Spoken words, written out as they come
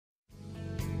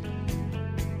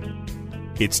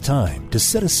It's time to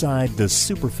set aside the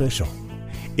superficial.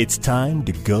 It's time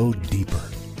to go deeper.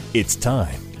 It's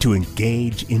time to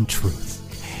engage in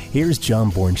truth. Here's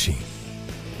John Bornschein.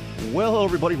 Well, hello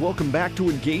everybody. Welcome back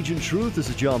to Engage in Truth. This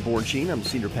is John Bornschein. I'm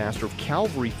Senior Pastor of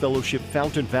Calvary Fellowship,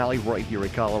 Fountain Valley, right here in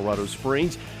Colorado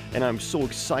Springs. And I'm so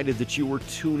excited that you are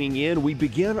tuning in. We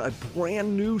begin a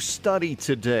brand new study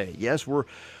today. Yes, we're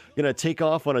going to take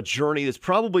off on a journey that's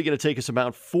probably going to take us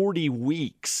about 40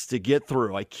 weeks to get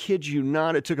through. I kid you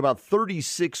not. It took about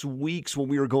 36 weeks when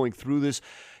we were going through this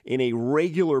in a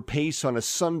regular pace on a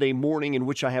Sunday morning, in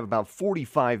which I have about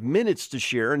 45 minutes to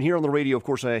share. And here on the radio, of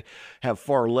course, I have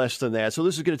far less than that. So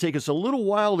this is going to take us a little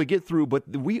while to get through, but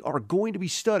we are going to be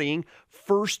studying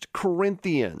 1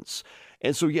 Corinthians.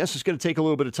 And so, yes, it's going to take a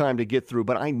little bit of time to get through,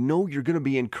 but I know you're going to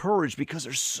be encouraged because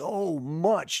there's so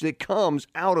much that comes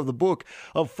out of the book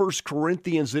of 1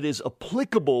 Corinthians that is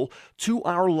applicable to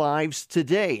our lives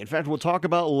today. In fact, we'll talk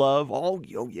about love.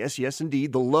 Yes,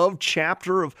 indeed. The love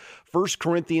chapter of 1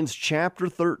 Corinthians chapter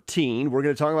 13. We're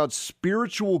going to talk about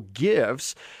spiritual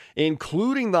gifts,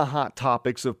 including the hot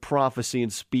topics of prophecy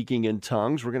and speaking in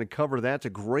tongues. We're going to cover that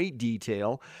to great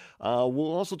detail.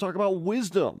 We'll also talk about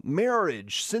wisdom,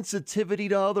 marriage, sensitivity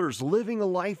to others, living a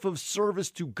life of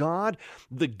service to God,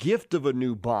 the gift of a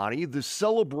new body, the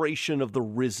celebration of the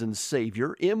risen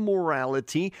Savior,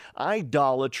 immorality,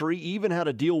 idolatry, even how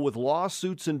to deal with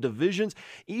lawsuits and divisions,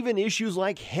 even issues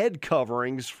like head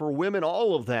coverings for women.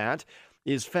 All of that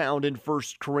is found in 1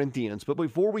 Corinthians. But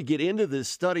before we get into this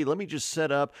study, let me just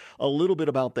set up a little bit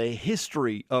about the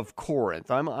history of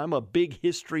Corinth. I'm a big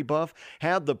history buff,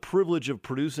 had the privilege of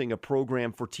producing a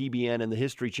program for TBN and the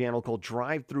History Channel called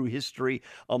Drive Through History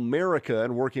America,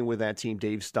 and working with that team,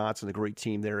 Dave Stotts and the great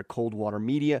team there at Coldwater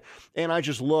Media. And I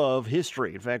just love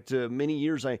history. In fact, many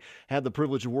years I had the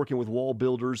privilege of working with wall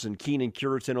builders and Keenan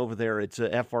Curitan over there at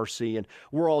FRC, and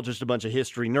we're all just a bunch of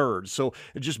history nerds. So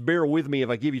just bear with me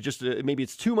if I give you just maybe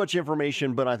it's too much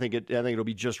information, but I think it'll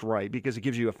be just right because it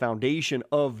gives you a foundation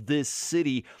of this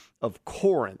city of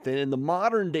Corinth. And in the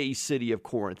modern day city of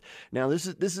Corinth, now this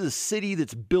is a city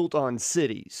that's built on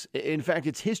cities. In fact,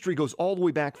 its history goes all the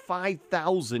way back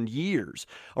 5,000 years.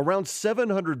 Around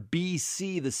 700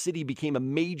 BC, the city became a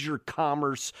major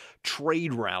commerce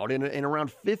trade route, and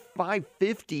around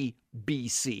 550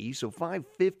 BC, so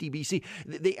 550 BC,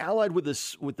 they allied with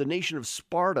the nation of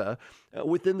Sparta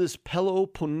within this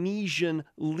Peloponnesian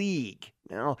League.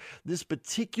 Now, this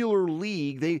particular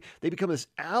league, they become this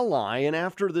ally, and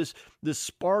after this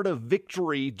Sparta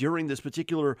victory during this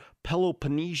particular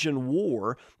Peloponnesian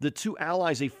War, the two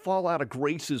allies, they fall out of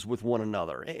graces with one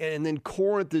another. And then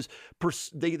Corinth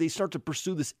they start to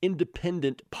pursue this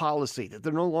independent policy that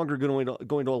they're no longer going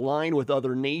to align with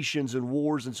other nations and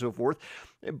wars and so forth.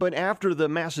 But after the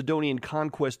Macedonian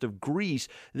conquest of Greece,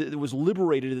 it was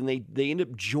liberated, and they end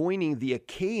up joining the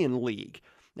Achaean League.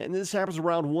 And this happens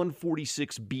around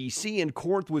 146 BC, and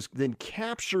Corinth was then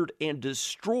captured and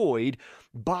destroyed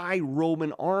by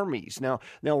Roman armies. Now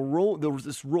there was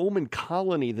this Roman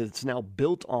colony that's now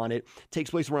built on it. It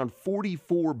takes place around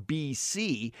 44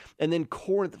 BC, and then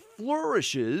Corinth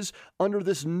flourishes under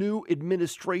this new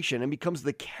administration and becomes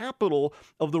the capital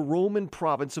of the Roman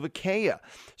province of Achaia.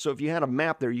 So if you had a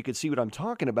map there, you could see what I'm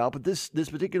talking about, but this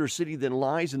particular city then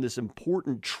lies in this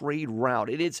important trade route.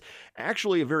 It's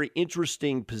actually a very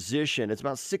interesting position. It's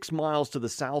about 6 miles to the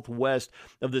southwest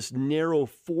of this narrow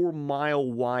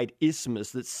 4-mile wide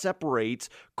isthmus that separates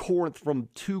Corinth from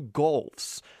two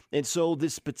gulfs. And so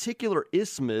this particular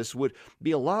isthmus would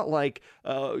be a lot like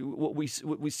what we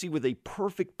see with a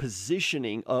perfect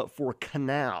positioning for a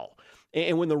canal.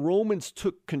 And when the Romans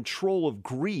took control of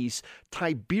Greece,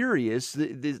 Tiberius,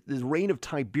 the reign of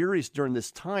Tiberius during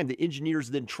this time, the engineers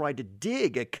then tried to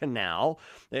dig a canal,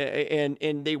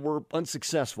 and they were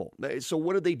unsuccessful. So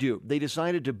what did they do? They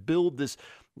decided to build this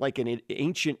like an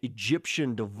ancient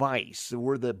Egyptian device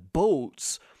where the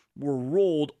boats were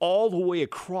rolled all the way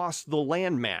across the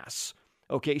landmass.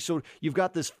 Okay, so you've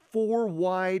got this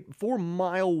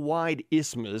 4-mile wide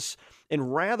isthmus,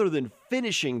 and rather than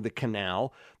finishing the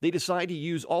canal, they decide to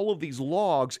use all of these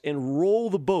logs and roll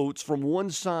the boats from one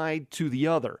side to the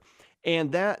other.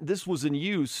 And this was in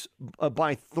use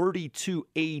by 32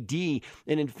 AD.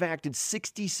 And in fact, in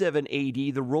 67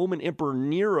 AD, the Roman Emperor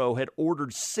Nero had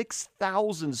ordered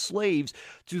 6,000 slaves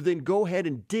to then go ahead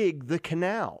and dig the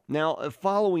canal. Now,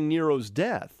 following Nero's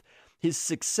death, His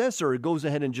successor goes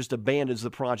ahead and just abandons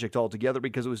the project altogether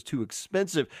because it was too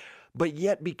expensive. But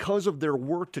yet, because of their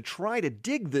work to try to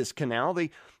dig this canal, they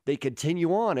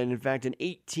continue on. And in fact, in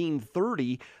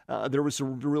 1830, there was a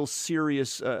real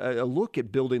serious look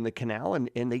at building the canal, and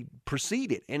they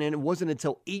proceeded. And then it wasn't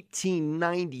until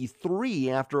 1893,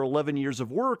 after 11 years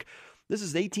of work, this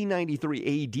is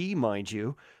 1893 AD, mind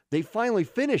you, they finally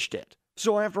finished it.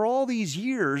 So after all these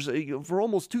years, for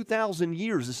almost 2,000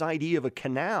 years, this idea of a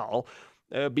canal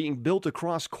being built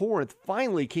across Corinth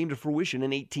finally came to fruition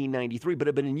in 1893, but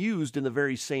had been used in the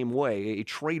very same way, a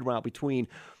trade route between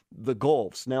the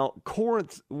Gulfs. Now,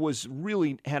 Corinth was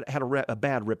really had a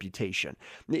bad reputation.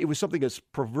 It was something as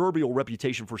proverbial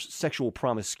reputation for sexual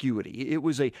promiscuity. It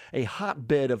was a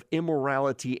hotbed of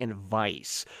immorality and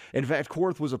vice. In fact,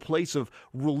 Corinth was a place of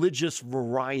religious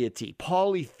variety,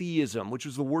 polytheism, which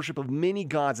was the worship of many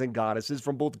gods and goddesses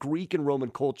from both Greek and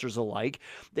Roman cultures alike.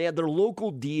 They had their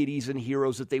local deities and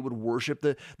heroes that they would worship,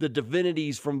 the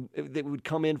divinities that would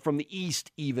come in from the east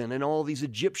even, and all these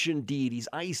Egyptian deities,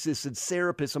 Isis and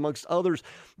Serapis, amongst others.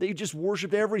 They just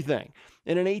worshipped everything.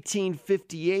 And in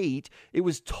 1858, it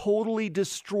was totally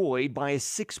destroyed by a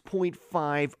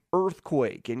 6.5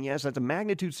 earthquake. And yes, that's a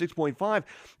magnitude 6.5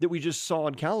 that we just saw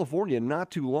in California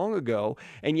not too long ago.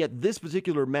 And yet this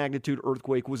particular magnitude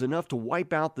earthquake was enough to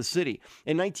wipe out the city.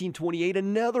 In 1928,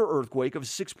 another earthquake of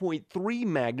 6.3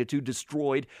 magnitude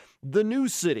destroyed the new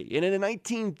city. And in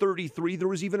 1933, there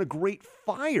was even a great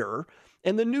fire,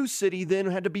 and the new city then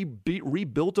had to be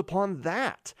rebuilt upon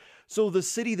that. So the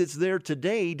city that's there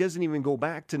today doesn't even go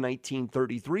back to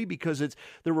 1933 because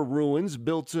there were ruins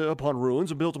built upon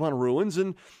ruins and built upon ruins,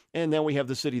 and now we have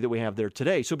the city that we have there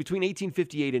today. So between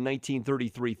 1858 and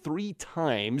 1933, 3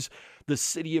 times the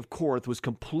city of Corinth was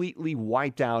completely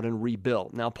wiped out and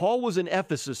rebuilt. Now, Paul was in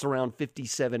Ephesus around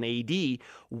 57 AD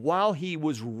while he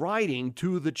was writing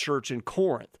to the church in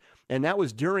Corinth. And that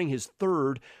was during his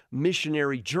 3rd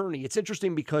missionary journey. It's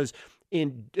interesting because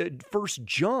in 1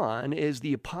 John, as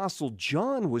the Apostle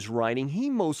John was writing, he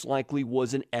most likely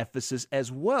was in Ephesus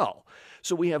as well.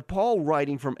 So we have Paul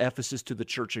writing from Ephesus to the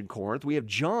church in Corinth. We have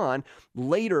John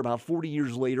later, about 40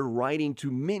 years later, writing to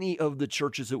many of the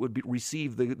churches that would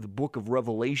receive the book of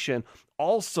Revelation,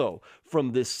 also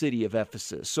from this city of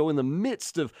Ephesus. So in the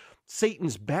midst of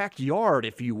Satan's backyard,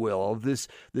 if you will, of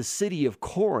the city of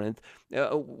Corinth,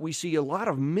 we see a lot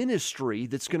of ministry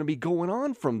that's going to be going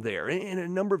on from there, and a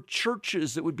number of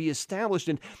churches that would be established.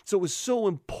 And so it was so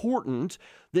important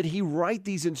that he write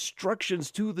these instructions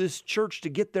to this church to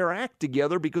get their act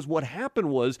together, because what happened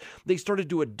was they started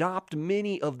to adopt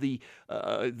many of the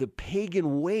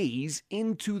pagan ways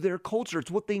into their culture.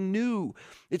 It's what they knew.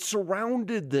 It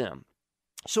surrounded them.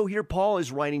 So here Paul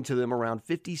is writing to them around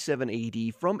 57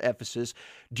 AD from Ephesus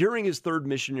during his 3rd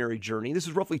missionary journey. This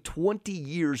is roughly 20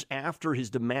 years after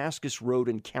his Damascus Road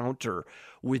encounter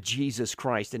with Jesus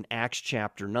Christ in Acts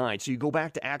chapter 9. So you go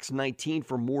back to Acts 19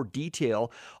 for more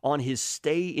detail on his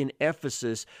stay in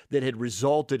Ephesus that had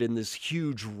resulted in this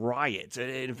huge riot.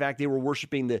 In fact, they were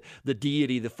worshiping the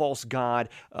deity, the false god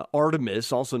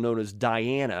Artemis, also known as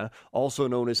Diana, also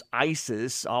known as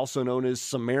Isis, also known as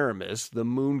Semiramis, the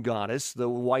moon goddess,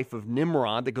 the wife of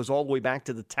Nimrod, that goes all the way back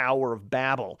to the Tower of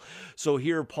Babel. So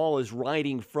here Paul is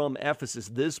writing from Ephesus,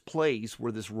 this place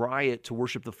where this riot to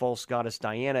worship the false goddess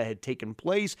Diana had taken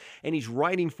place, and he's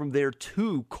writing from there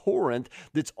to Corinth,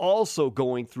 that's also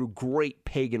going through great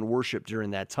pagan worship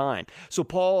during that time. So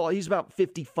Paul, he's about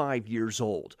 55 years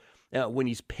old when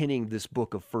he's penning this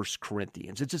book of 1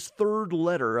 Corinthians. It's his 3rd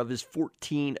letter of his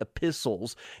 14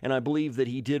 epistles, and I believe that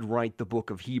he did write the book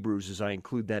of Hebrews, as I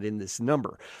include that in this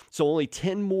number. So only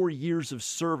 10 more years of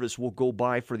service will go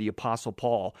by for the Apostle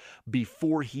Paul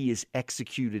before he is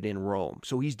executed in Rome.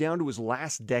 So he's down to his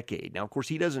last decade. Now, of course,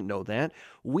 he doesn't know that.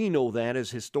 We know that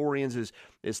as historians,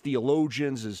 as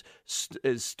theologians,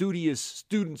 as studious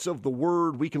students of the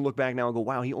Word. We can look back now and go,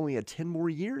 wow, he only had 10 more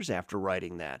years after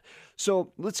writing that.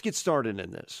 So let's get started in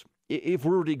this. If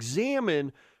we were to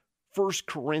examine 1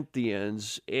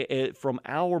 Corinthians from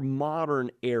our modern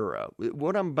era,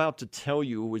 what I'm about to tell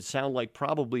you would sound like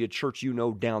probably a church you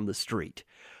know down the street.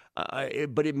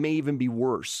 But it may even be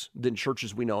worse than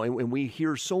churches we know. And we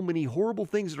hear so many horrible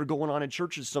things that are going on in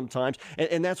churches sometimes.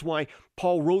 And that's why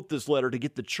Paul wrote this letter, to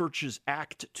get the church's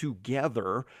act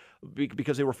together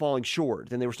because they were falling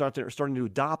short, and they were starting to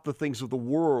adopt the things of the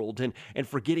world and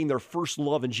forgetting their first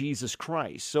love in Jesus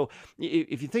Christ. So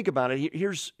if you think about it,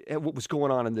 here's what was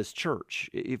going on in this church.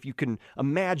 If you can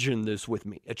imagine this with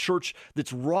me, a church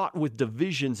that's wrought with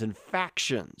divisions and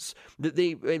factions, that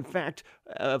they, in fact,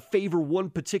 favor one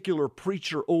particular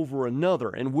preacher over another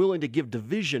and willing to give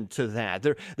division to that.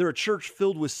 They're a church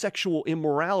filled with sexual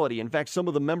immorality. In fact, some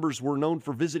of the members were known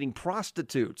for visiting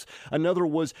prostitutes. Another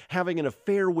was having an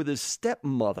affair with his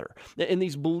stepmother. And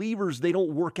these believers, they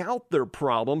don't work out their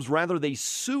problems. Rather, they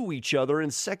sue each other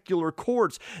in secular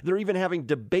courts. They're even having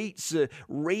debates,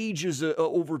 rages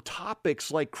over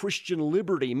topics like Christian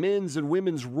liberty, men's and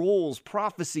women's roles,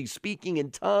 prophecy, speaking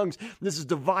in tongues. This is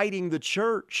dividing the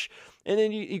church. And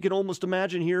then you can almost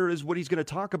imagine here is what he's going to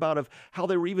talk about of how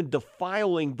they were even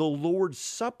defiling the Lord's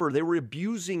Supper. They were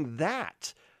abusing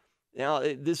that. Now,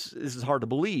 this is hard to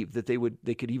believe that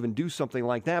they could even do something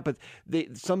like that, but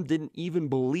some didn't even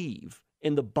believe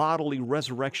in the bodily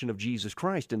resurrection of Jesus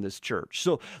Christ in this church.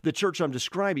 So the church I'm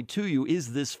describing to you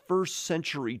is this first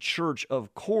century church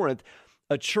of Corinth,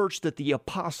 a church that the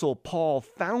Apostle Paul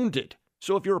founded.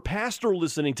 So if you're a pastor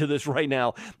listening to this right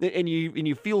now and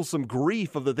you feel some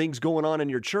grief of the things going on in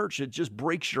your church, it just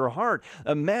breaks your heart.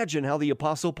 Imagine how the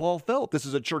Apostle Paul felt. This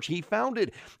is a church he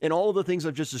founded, and all of the things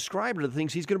I've just described are the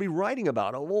things he's going to be writing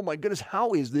about. Oh my goodness,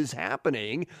 how is this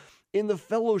happening in the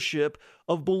fellowship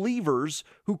of believers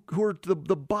who are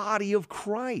the body of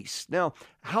Christ? Now,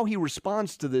 how he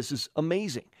responds to this is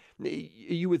amazing.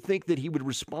 You would think that he would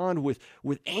respond with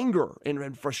anger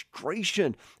and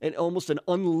frustration and almost an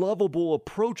unlovable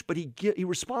approach, but he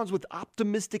responds with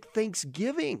optimistic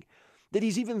thanksgiving, that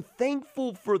he's even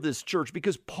thankful for this church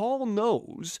because Paul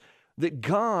knows that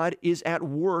God is at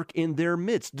work in their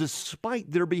midst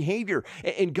despite their behavior.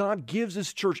 And God gives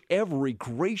his church every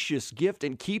gracious gift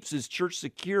and keeps his church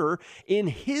secure in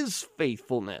his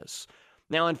faithfulness.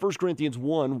 Now, in 1 Corinthians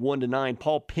 1:1-9,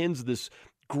 Paul pins this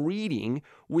greeting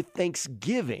with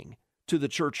thanksgiving to the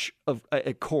church of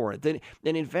at Corinth. And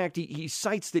in fact, he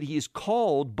cites that he is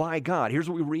called by God. Here's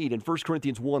what we read in 1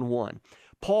 Corinthians 1:1.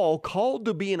 Paul, called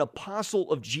to be an apostle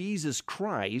of Jesus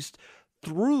Christ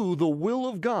through the will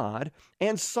of God,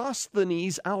 and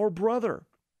Sosthenes, our brother.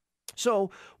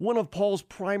 So one of Paul's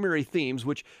primary themes,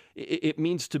 which it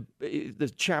means to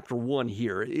the chapter 1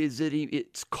 here, is that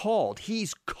it's called.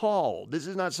 He's called. This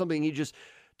is not something he just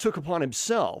took upon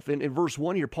himself. In verse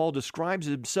 1 here, Paul describes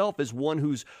himself as one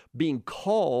who's being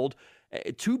called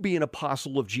to be an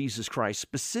apostle of Jesus Christ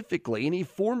specifically. And he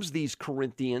informs these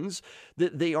Corinthians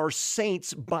that they are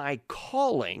saints by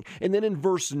calling. And then in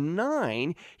verse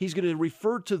 9, he's going to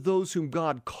refer to those whom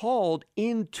God called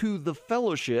into the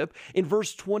fellowship. In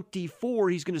verse 24,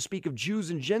 he's going to speak of Jews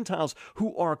and Gentiles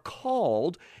who are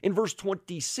called. In verse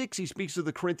 26, he speaks of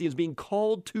the Corinthians being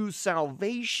called to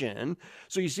salvation.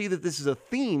 So you see that this is a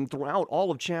theme throughout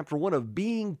all of chapter 1 of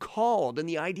being called. And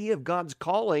the idea of God's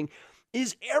calling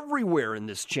is everywhere in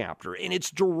this chapter, and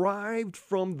it's derived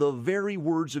from the very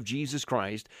words of Jesus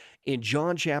Christ in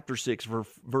John chapter 6,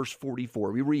 verse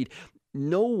 44. We read,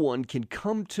 "No one can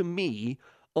come to me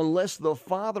unless the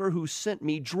Father who sent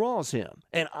me draws him,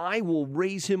 and I will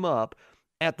raise him up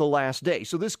at the last day."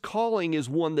 So this calling is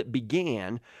one that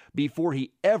began before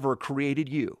he ever created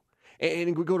you.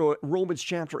 And we go to Romans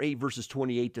chapter 8, verses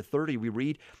 28-30, we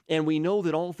read, "And we know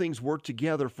that all things work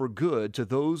together for good to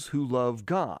those who love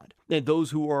God, and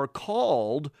those who are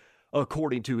called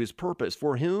according to his purpose.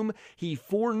 For whom he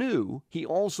foreknew, he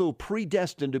also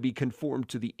predestined to be conformed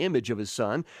to the image of his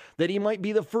Son, that he might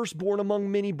be the firstborn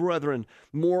among many brethren.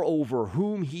 Moreover,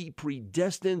 whom he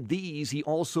predestined, these he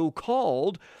also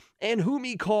called, and whom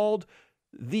he called,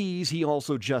 these he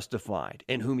also justified,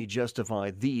 and whom he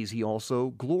justified, these he also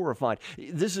glorified."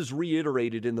 This is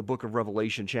reiterated in the book of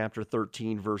Revelation, chapter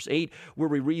 13, verse 8, where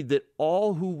we read that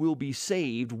all who will be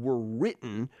saved were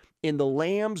written in the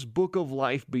Lamb's book of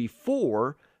life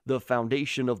before the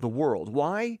foundation of the world.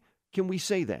 Why can we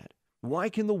say that? Why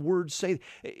can the word say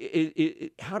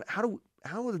how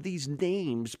are these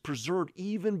names preserved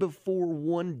even before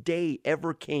one day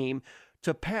ever came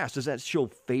to pass? Does that show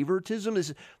favoritism?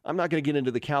 I'm not going to get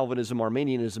into the Calvinism,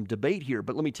 Arminianism debate here,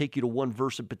 but let me take you to one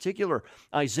verse in particular,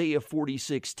 Isaiah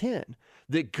 46:10,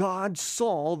 that God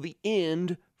saw the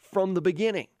end from the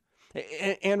beginning.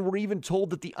 And we're even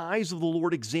told that the eyes of the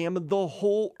Lord examined the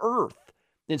whole earth.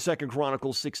 In 2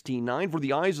 Chronicles 16:9, "For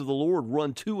the eyes of the Lord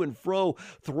run to and fro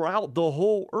throughout the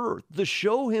whole earth, to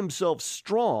show himself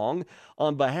strong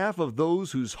on behalf of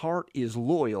those whose heart is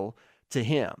loyal to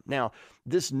him." Now,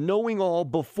 this knowing all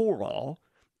before all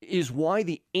is why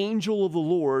the angel of the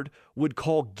Lord would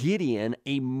call Gideon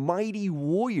a mighty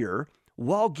warrior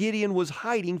while Gideon was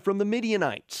hiding from the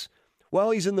Midianites.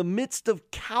 While he's in the midst of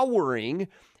cowering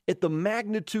at the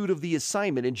magnitude of the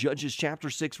assignment in Judges chapter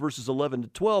 6, verses 11 to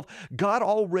 12, God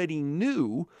already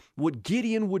knew what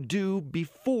Gideon would do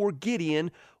before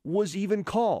Gideon was even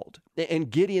called. And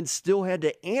Gideon still had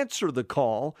to answer the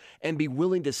call and be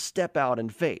willing to step out in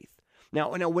faith. Now,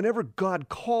 whenever God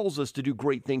calls us to do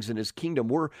great things in his kingdom,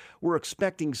 we're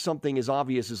expecting something as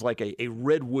obvious as like a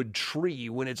redwood tree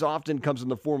when it often comes in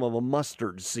the form of a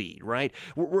mustard seed, right?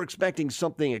 We're expecting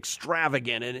something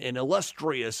extravagant and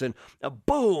illustrious and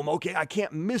boom, okay, I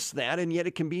can't miss that. And yet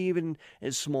it can be even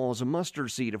as small as a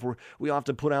mustard seed. If we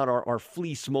often put out our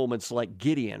fleece moments like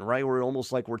Gideon, right? We're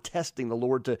almost like we're testing the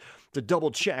Lord to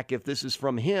double check if this is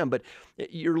from him. But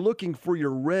you're looking for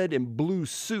your red and blue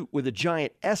suit with a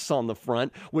giant S on the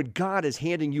front when God is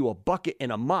handing you a bucket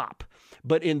and a mop.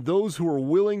 But in those who are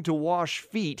willing to wash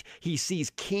feet, he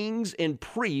sees kings and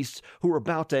priests who are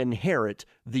about to inherit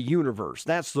the universe.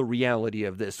 That's the reality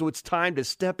of this. So it's time to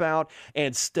step out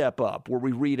and step up, where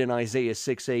we read in Isaiah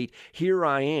 6:8, "Here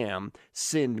I am,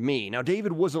 send me." Now,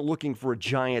 David wasn't looking for a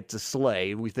giant to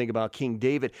slay. We think about King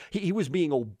David. He was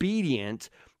being obedient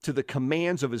to the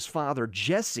commands of his father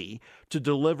Jesse to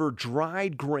deliver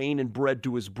dried grain and bread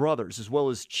to his brothers, as well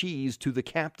as cheese to the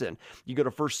captain. You go to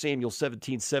 1 Samuel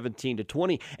 17 to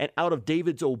 20, and out of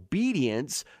David's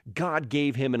obedience, God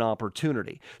gave him an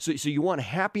opportunity. So you want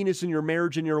happiness in your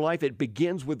marriage and your life? It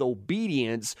begins with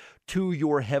obedience to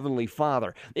your heavenly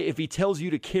Father. If he tells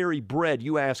you to carry bread,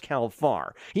 you ask how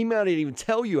far. He might not even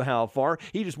tell you how far.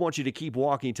 He just wants you to keep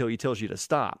walking until he tells you to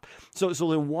stop. So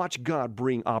then watch God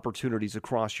bring opportunities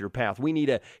across your path. We need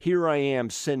a "here I am,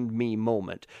 send me"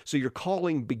 moment. So your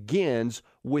calling begins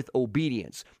with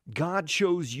obedience. God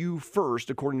chose you first,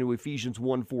 according to Ephesians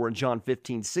 1:4 and John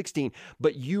 15:16,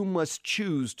 but you must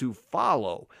choose to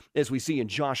follow, as we see in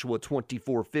Joshua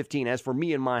 24:15. "As for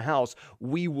me and my house,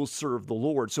 we will serve the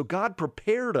Lord." So God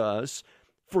prepared us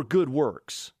for good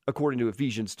works, according to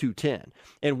Ephesians 2:10.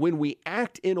 And when we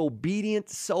act in obedient,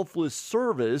 selfless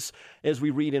service, as we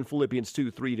read in Philippians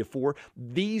 2:3-4,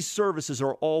 these services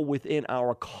are all within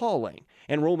our calling.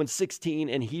 And Romans 16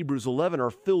 and Hebrews 11 are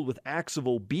filled with acts of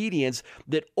obedience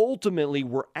that ultimately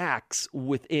were acts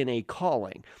within a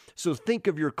calling. So think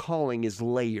of your calling as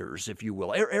layers, if you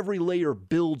will. Every layer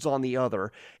builds on the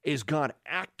other as God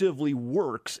actively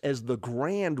works as the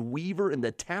grand weaver in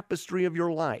the tapestry of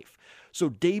your life. So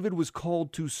David was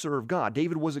called to serve God.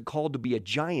 David wasn't called to be a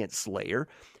giant slayer.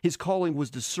 His calling was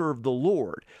to serve the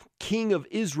Lord. King of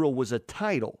Israel was a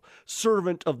title.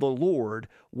 Servant of the Lord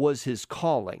was his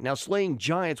calling. Now, slaying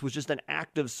giants was just an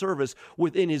act of service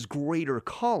within his greater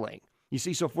calling. You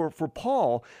see, so for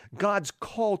Paul, God's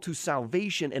call to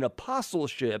salvation and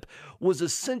apostleship was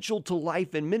essential to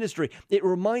life and ministry. It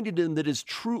reminded him that his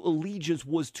true allegiance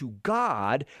was to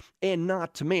God and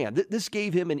not to man. This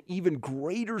gave him an even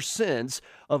greater sense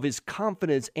of his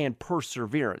confidence and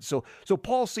perseverance. So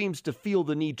Paul seems to feel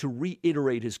the need to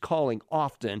reiterate his calling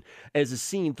often, as is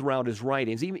seen throughout his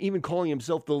writings, even calling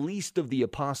himself the least of the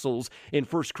apostles in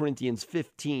 1 Corinthians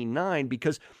 15:9,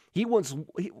 because he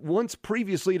once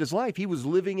previously in his life, he was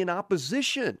living in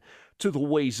opposition to the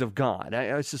ways of God.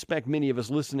 I suspect many of us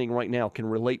listening right now can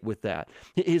relate with that.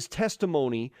 His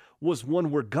testimony was one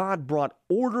where God brought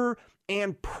order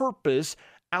and purpose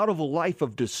out of a life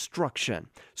of destruction.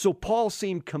 So Paul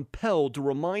seemed compelled to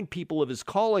remind people of his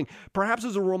calling, perhaps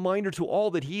as a reminder to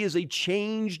all that he is a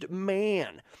changed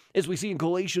man. As we see in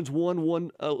Galatians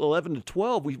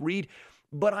 1:11-12, we read,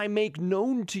 "But I make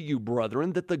known to you,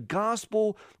 brethren, that the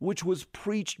gospel which was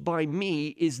preached by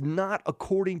me is not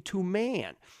according to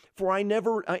man. For I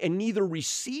neither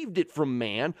received it from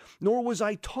man, nor was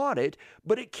I taught it,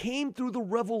 but it came through the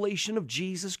revelation of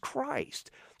Jesus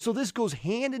Christ." So this goes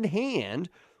hand in hand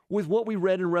with what we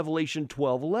read in Revelation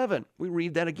 12:11. We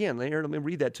read that again. Let me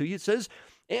read that to you. It says,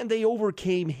 "And they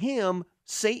overcame him,"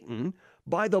 Satan,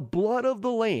 "by the blood of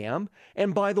the Lamb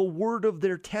and by the word of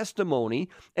their testimony,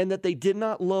 and that they did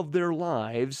not love their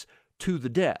lives to the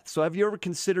death." So have you ever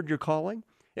considered your calling?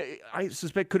 I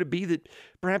suspect, could it be that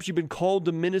perhaps you've been called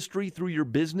to ministry through your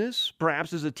business,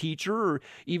 perhaps as a teacher or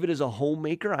even as a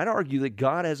homemaker? I'd argue that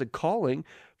God has a calling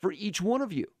for each one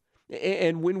of you.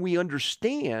 And when we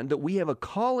understand that we have a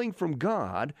calling from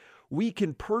God, we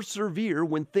can persevere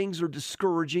when things are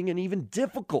discouraging and even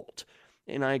difficult.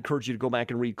 And I encourage you to go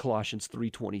back and read Colossians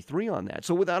 3:23 on that.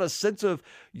 So without a sense of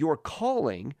your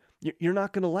calling, you're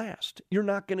not going to last. You're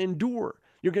not going to endure.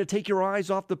 You're going to take your eyes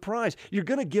off the prize. You're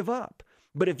going to give up.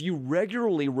 But if you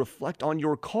regularly reflect on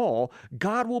your call,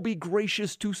 God will be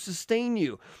gracious to sustain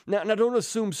you. Now don't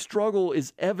assume struggle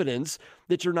is evidence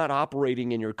that you're not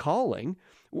operating in your calling.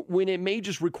 when it may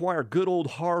just require good old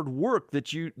hard work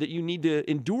that you need to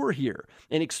endure here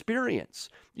and experience.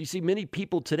 You see, many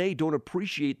people today don't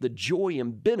appreciate the joy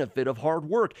and benefit of hard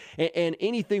work, and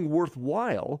anything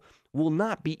worthwhile will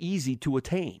not be easy to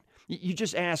attain. You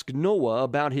just ask Noah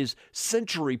about his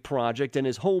century project and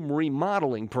his home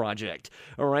remodeling project,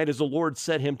 all right, as the Lord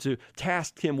set him to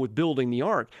task him with building the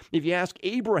ark. If you ask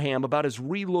Abraham about his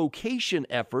relocation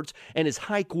efforts and his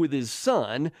hike with his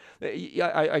son,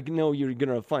 I know you're going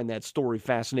to find that story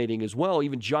fascinating as well.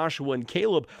 Even Joshua and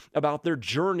Caleb about their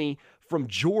journey from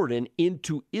Jordan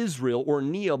into Israel, or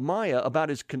Nehemiah about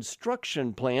his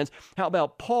construction plans. How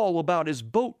about Paul about his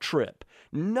boat trip?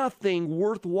 Nothing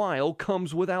worthwhile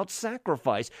comes without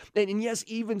sacrifice, and yes,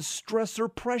 even stress or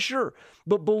pressure.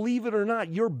 But believe it or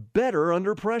not, you're better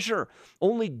under pressure.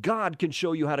 Only God can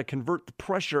show you how to convert the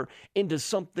pressure into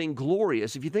something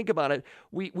glorious. If you think about it,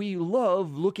 we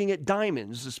love looking at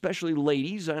diamonds, especially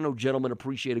ladies. I know gentlemen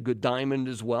appreciate a good diamond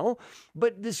as well.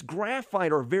 But this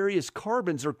graphite or various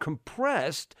carbons are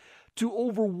compressed to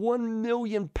over 1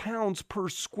 million pounds per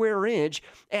square inch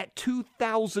at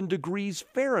 2,000 degrees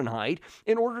Fahrenheit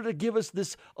in order to give us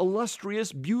this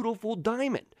illustrious, beautiful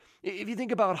diamond. If you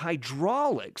think about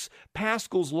hydraulics,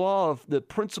 Pascal's law of the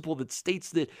principle that states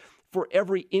that for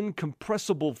every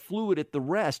incompressible fluid at the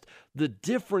rest, the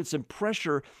difference in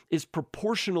pressure is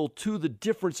proportional to the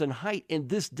difference in height, and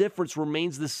this difference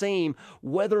remains the same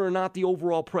whether or not the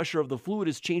overall pressure of the fluid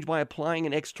is changed by applying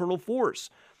an external force.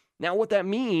 Now, what that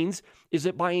means is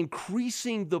that by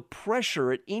increasing the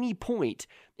pressure at any point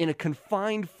in a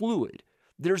confined fluid,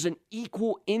 there's an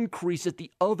equal increase at the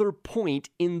other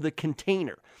point in the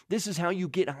container. This is how you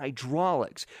get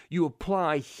hydraulics. You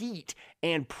apply heat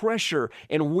and pressure,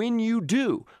 and when you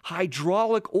do,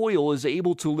 hydraulic oil is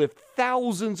able to lift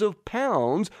thousands of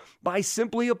pounds by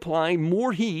simply applying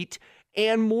more heat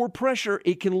and more pressure.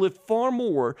 It can lift far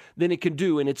more than it can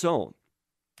do in its own.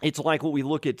 It's like what we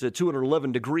look at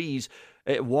 211 degrees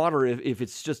at water. If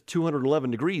it's just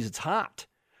 211 degrees, it's hot.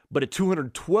 But at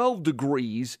 212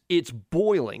 degrees, it's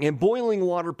boiling. And boiling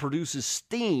water produces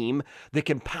steam that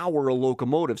can power a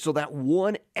locomotive. So that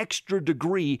one extra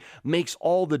degree makes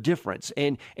all the difference.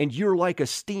 And you're like a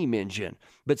steam engine.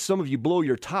 But some of you blow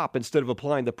your top instead of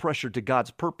applying the pressure to God's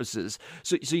purposes.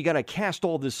 So you got to cast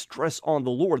all this stress on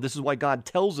the Lord. This is why God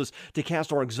tells us to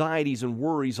cast our anxieties and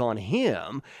worries on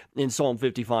Him in Psalm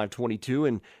 55:22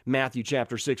 and Matthew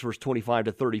chapter 6, verse 25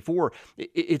 to 34.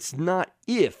 It's not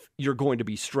if you're going to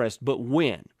be stressed, but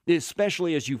when.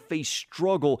 Especially as you face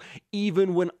struggle,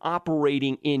 even when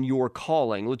operating in your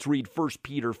calling. Let's read 1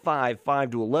 Peter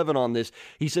 5:5-11 on this.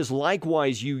 He says,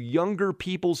 "Likewise, you younger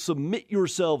people, submit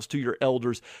yourselves to your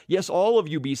elders. Yes, all of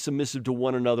you be submissive to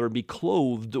one another and be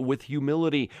clothed with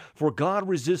humility. For God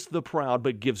resists the proud,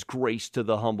 but gives grace to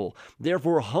the humble.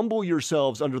 Therefore, humble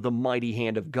yourselves under the mighty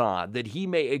hand of God, that He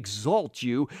may exalt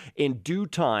you in due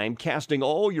time, casting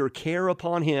all your care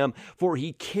upon Him, for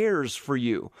He cares for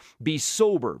you. Be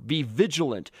sober. Be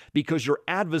vigilant, because your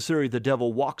adversary, the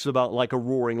devil, walks about like a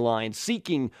roaring lion,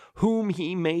 seeking whom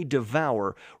he may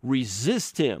devour.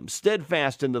 Resist him,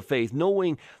 steadfast in the faith,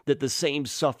 knowing that the same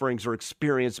sufferings are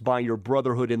experienced by your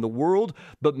brotherhood in the world.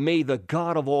 But may the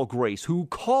God of all grace, who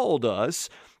called us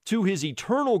to His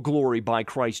eternal glory by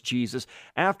Christ Jesus,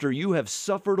 after you have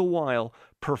suffered a while,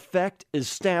 perfect,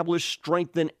 establish,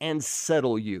 strengthen, and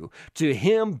settle you. To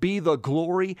Him be the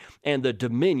glory and the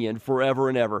dominion forever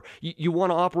and ever." You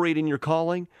want to operate in your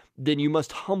calling? Then you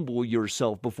must humble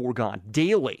yourself before God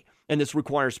daily. And this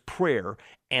requires prayer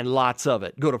and lots of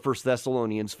it. Go to 1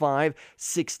 Thessalonians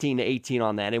 5:16-18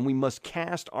 on that. And we must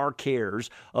cast our cares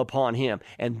upon Him.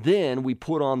 And then we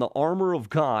put on the armor of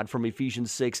God from Ephesians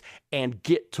 6 and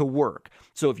get to work.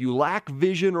 So if you lack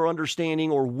vision or understanding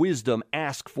or wisdom,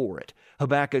 ask for it.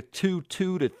 Habakkuk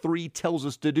 2:2-3 tells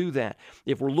us to do that.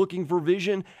 If we're looking for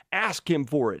vision, ask Him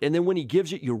for it. And then when He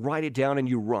gives it, you write it down and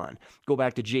you run. Go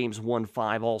back to James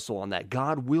 1:5 also on that.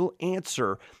 God will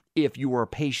answer if you are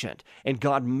patient. And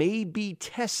God may be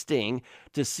testing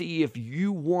to see if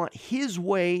you want His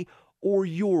way or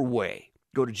your way.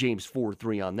 Go to James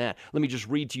 4:3 on that. Let me just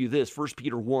read to you this. 1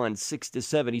 Peter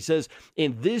 1:6-7. He says,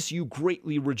 "In this you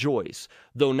greatly rejoice,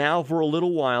 though now for a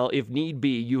little while, if need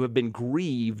be, you have been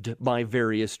grieved by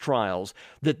various trials,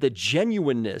 that the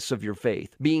genuineness of your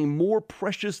faith, being more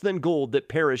precious than gold that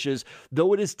perishes,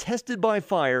 though it is tested by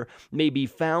fire, may be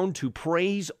found to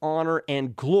praise, honor,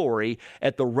 and glory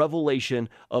at the revelation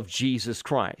of Jesus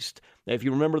Christ." Now, if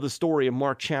you remember the story of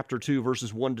Mark chapter 2,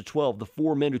 verses 1-12, the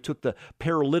 4 men who took the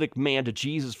paralytic man to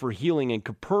Jesus for healing in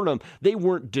Capernaum, they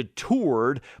weren't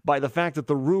detoured by the fact that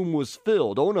the room was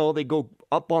filled. Oh no, they go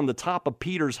up on the top of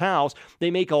Peter's house.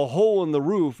 They make a hole in the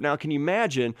roof. Now, can you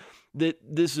imagine that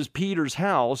this is Peter's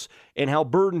house and how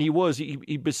burdened he was?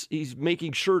 He's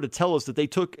making sure to tell us that they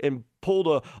took and pulled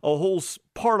a whole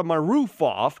part of my roof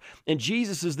off, and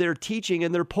Jesus is there teaching,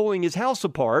 and they're pulling his house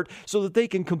apart so that they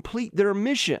can complete their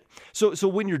mission. So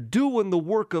when you're doing the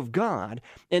work of God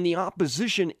and the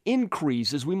opposition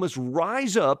increases, we must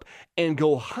rise up and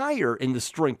go higher in the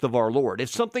strength of our Lord. If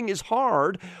something is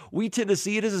hard, we tend to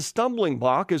see it as a stumbling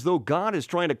block, as though God is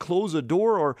trying to close a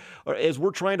door or as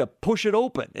we're trying to push it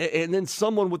open. And then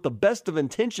someone with the best of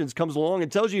intentions comes along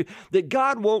and tells you that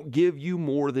God won't give you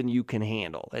more than you can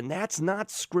handle. And that's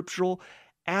not scriptural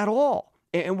at all.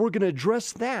 And we're going to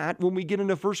address that when we get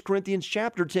into 1 Corinthians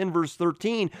chapter 10, verse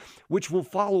 13, which we'll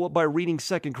follow up by reading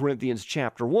 2 Corinthians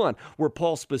chapter 1, where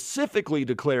Paul specifically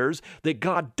declares that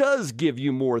God does give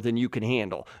you more than you can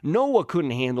handle. Noah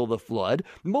couldn't handle the flood.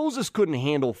 Moses couldn't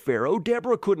handle Pharaoh.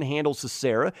 Deborah couldn't handle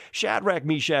Sisera. Shadrach,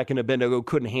 Meshach, and Abednego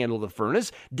couldn't handle the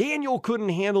furnace. Daniel couldn't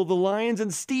handle the lions,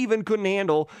 and Stephen couldn't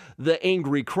handle the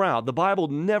angry crowd. The Bible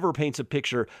never paints a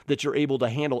picture that you're able to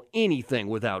handle anything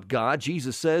without God.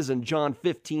 Jesus says in John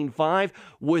 15:5,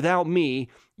 without me,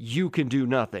 you can do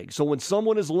nothing. So when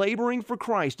someone is laboring for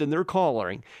Christ and they're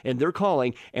calling, and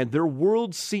their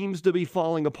world seems to be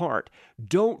falling apart,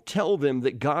 don't tell them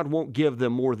that God won't give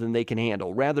them more than they can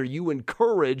handle. Rather, you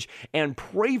encourage and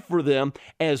pray for them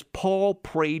as Paul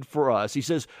prayed for us. He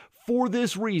says, for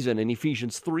this reason, in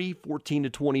Ephesians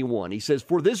 3:14-21, he says,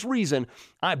 for this reason,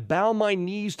 I bow my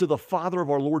knees to the Father of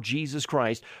our Lord Jesus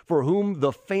Christ, for whom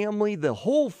the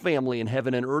whole family in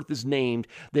heaven and earth is named,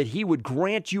 that he would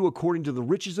grant you according to the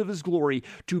riches of his glory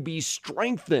to be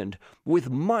strengthened with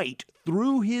might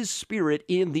through his Spirit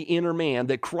in the inner man,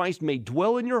 that Christ may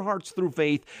dwell in your hearts through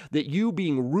faith, that you,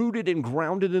 being rooted and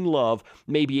grounded in love,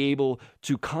 may be able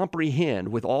to comprehend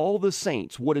with all the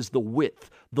saints what is the width,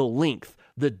 the length,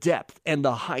 the depth, and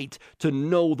the height, to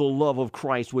know the love of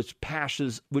Christ, which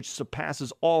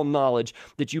surpasses all knowledge,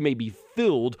 that you may be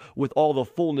filled with all the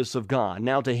fullness of God.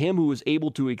 Now to him who is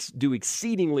able to do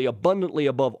exceedingly abundantly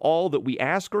above all that we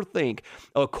ask or think,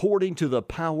 according to the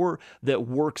power that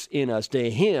works in us, to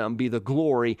him be the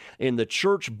glory in the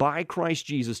church by Christ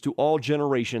Jesus to all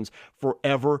generations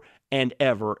forever and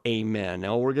ever. Amen.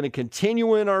 Now, we're going to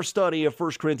continue in our study of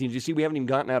 1 Corinthians. You see, we haven't even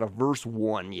gotten out of verse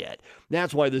 1 yet.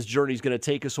 That's why this journey is going to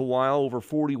take us a while, over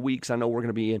 40 weeks. I know we're going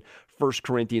to be in 1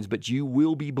 Corinthians, but you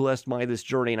will be blessed by this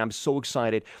journey, and I'm so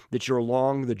excited that you're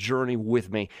along the journey with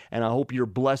me, and I hope you're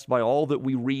blessed by all that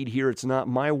we read here. It's not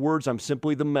my words. I'm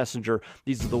simply the messenger.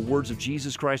 These are the words of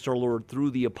Jesus Christ our Lord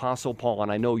through the Apostle Paul,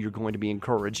 and I know you're going to be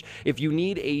encouraged. If you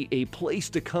need a place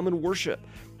to come and worship,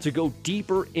 to go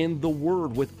deeper in the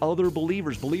Word with other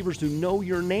believers who know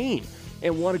your name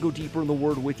and want to go deeper in the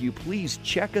Word with you, please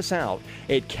check us out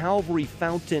at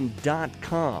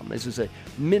calvaryfountain.com. This is a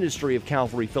ministry of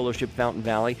Calvary Fellowship Fountain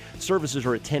Valley. Services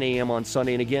are at 10 a.m. on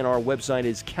Sunday. And again, our website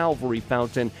is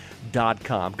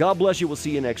calvaryfountain.com. God bless you. We'll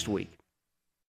see you next week.